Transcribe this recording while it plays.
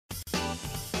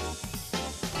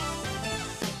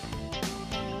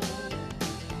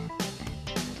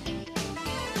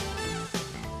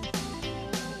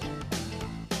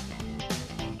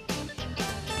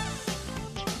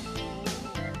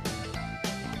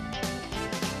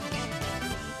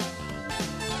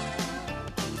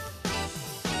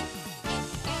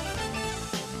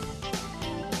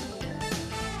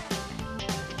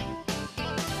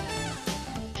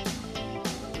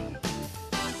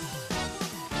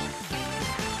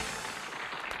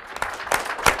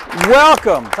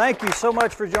Welcome. Thank you so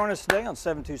much for joining us today on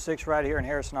 726 right here in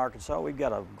Harrison, Arkansas. We've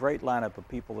got a great lineup of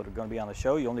people that are going to be on the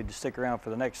show. You'll need to stick around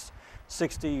for the next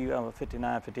 60,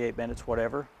 59, 58 minutes,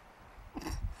 whatever.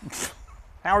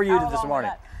 How are you this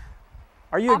morning?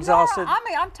 Are you exhausted?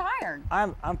 I'm tired.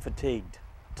 I'm fatigued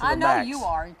to the I know max. you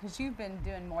are, because you've been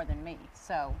doing more than me.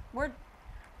 So we're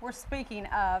speaking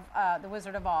of the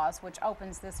Wizard of Oz, which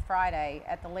opens this Friday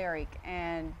at the Lyric,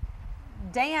 and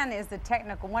Dan is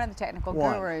one of the technical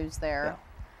gurus there, yeah.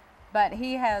 But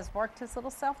he has worked his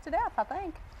little self to death, I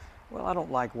think. Well, I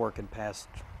don't like working past,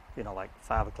 like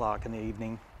 5 o'clock in the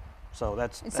evening, so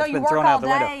that's So you been work thrown all out the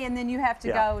window. day, and then you have to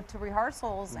Yeah. go to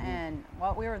rehearsals, and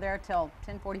we were there till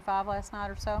 10:45 last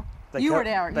night or so. They You co- were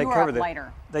there. they You were cover up the-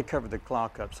 later. They cover the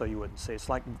clock up so you wouldn't see. It's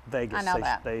like Vegas. I know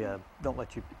that. They don't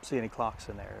let you see any clocks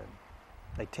in there. And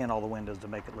they tint all the windows to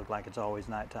make it look like it's always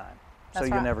nighttime. That's so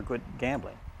you right. never quit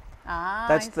gambling. Ah,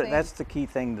 That's I see. that's the key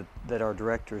thing that our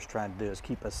director is trying to do, is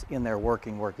keep us in there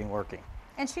working.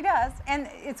 And she does, and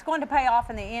it's going to pay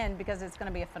off in the end because it's going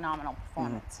to be a phenomenal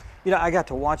performance. I got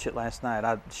to watch it last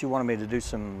night. She wanted me to do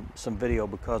some video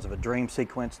because of a dream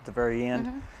sequence at the very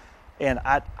end. And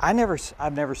I've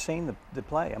never seen the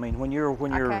play. I mean, when you're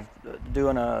Okay.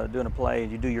 doing a play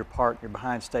and you do your part, you're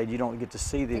behind stage, you don't get to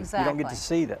see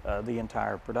the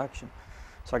entire production.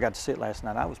 So I got to see it last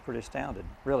night. I was pretty astounded,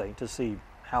 really, to see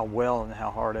how well and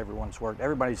how hard everyone's worked.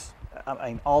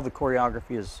 All the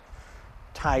choreography is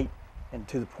tight and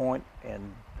to the point,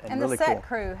 and really the set cool.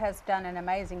 crew has done an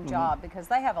amazing job, because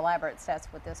they have elaborate sets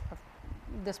with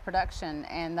this production,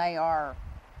 and they are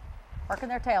working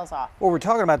their tails off. Well, we're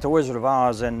talking about The Wizard of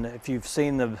Oz, and if you've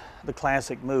seen the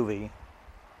classic movie,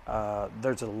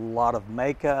 there's a lot of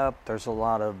makeup, there's a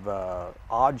lot of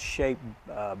odd-shaped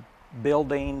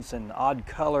buildings and odd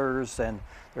colors, and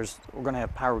we're going to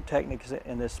have pyrotechnics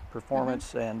in this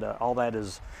performance, and all that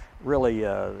is really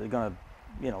going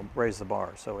to raise the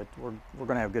bar. So we're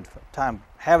going to have a good time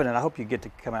having it. I hope you get to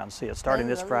come out and see it starting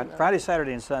this Friday,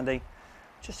 Saturday, and Sunday.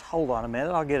 Just hold on a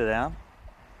minute, I'll get it out.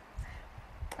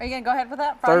 Are you going to go ahead with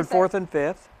that? 3rd, 4th, and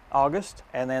 5th August,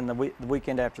 and then the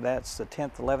weekend after that, it's the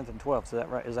 10th, 11th, and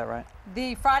 12th. Is that right?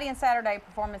 The Friday and Saturday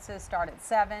performances start at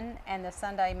 7, and the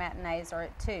Sunday matinees are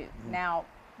at 2. Now,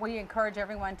 we encourage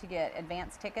everyone to get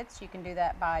advance tickets. You can do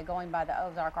that by going by the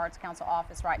Ozark Arts Council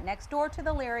office right next door to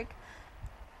the Lyric.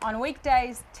 On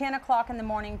weekdays, 10 o'clock in the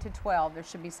morning to 12, there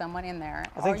should be someone in there.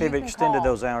 I think they've extended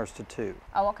those hours to 2.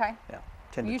 Oh, okay. Yeah,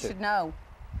 10 to 2. You should know.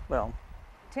 Well,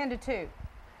 10 to 2.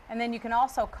 And then you can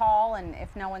also call, and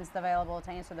if no one's available to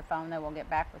answer the phone, they will get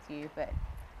back with you. But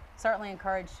certainly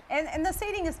encourage. And the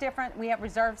seating is different. We have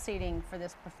reserved seating for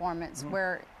this performance,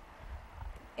 where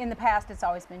in the past it's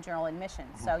always been general admission.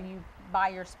 So you buy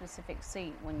your specific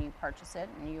seat when you purchase it,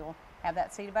 and you'll have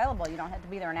that seat available. You don't have to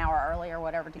be there an hour early or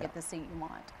whatever to get the seat you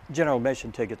want. general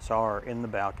admission tickets are in the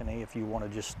balcony. If you want to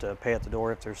just pay at the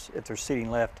door, if there's seating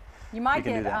left, You might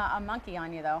can get do that. a monkey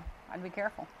on you, though. I'd be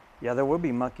careful. Yeah, there will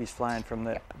be monkeys flying from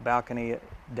the balcony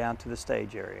down to the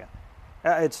stage area.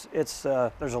 There's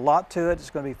a lot to it. It's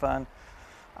going to be fun.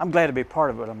 I'm glad to be part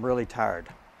of it. I'm really tired.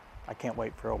 I can't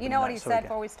wait for opening You know what night he so said again.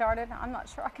 before we started? I'm not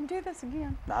sure I can do this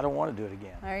again. No, I don't want to do it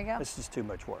again. There you go. It's just too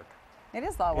much work. It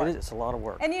is a lot of work. It is. It's a lot of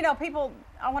work. And people,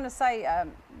 I want to say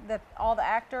that all the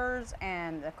actors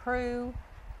and the crew,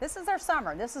 this is their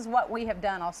summer. This is what we have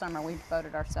done all summer. We've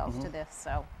devoted ourselves to this,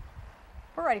 so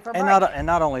we're ready for a break. And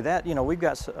not only that, we've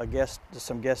got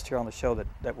some guests here on the show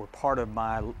that were part of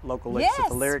my local licks at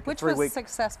the Lyric. Which was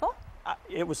successful.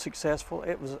 It was successful.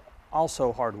 It was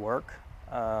also hard work.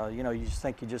 You just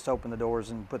think you just open the doors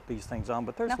and put these things on,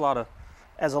 but there's a lot of,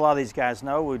 as a lot of these guys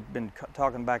know, we've been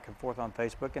talking back and forth on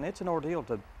Facebook, and it's an ordeal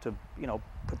to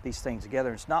put these things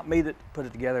together. It's not me that put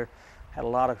it together. Had a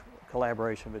lot of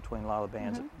collaboration between a lot of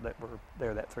bands that were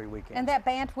there that 3 weekends. And that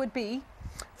band would be?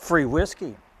 Free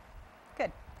Whiskey.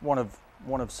 Good. One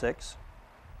of 6.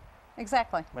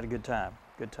 Exactly. We had a good time.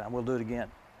 Good time. We'll do it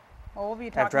again. Well, we'll be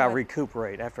talking after I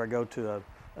recuperate, after I go to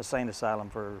a sane asylum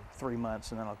for 3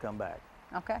 months, and then I'll come back.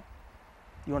 Okay.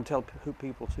 You want to tell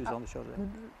who's on the show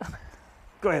today?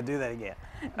 Go ahead, do that again.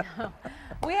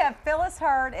 We have Phyllis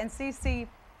Hurd and Cece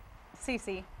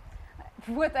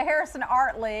with the Harrison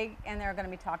Art League, and they're going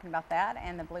to be talking about that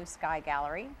and the Blue Sky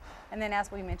Gallery. And then,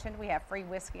 as we mentioned, we have Free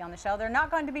Whiskey on the show. They're not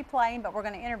going to be playing, but we're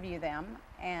going to interview them,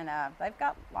 and they've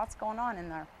got lots going on in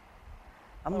their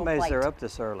I'm little amazed plate. they're up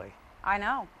this early. I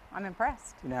know. I'm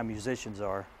impressed. You know how musicians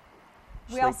are.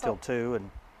 We Sleep also- till 2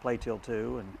 and play till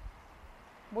 2. And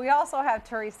We also have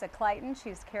Teresa Clayton.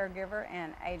 She's caregiver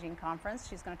and aging conference.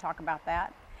 She's going to talk about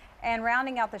that. And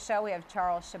rounding out the show, we have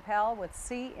Charles Chappelle with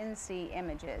CNC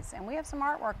Images. And we have some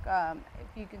artwork,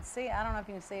 if you can see it, I don't know if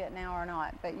you can see it now or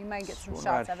not, but you may get some It's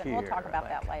shots right of it. We'll talk here, about I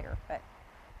that think. later, but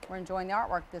we're enjoying the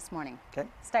artwork this morning. Okay.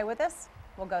 Stay with us.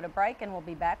 We'll go to break and we'll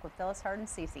be back with Phyllis, Hurd, and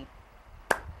Cece.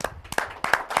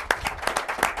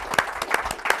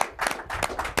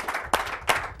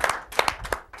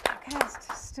 Okay,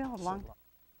 it's still a long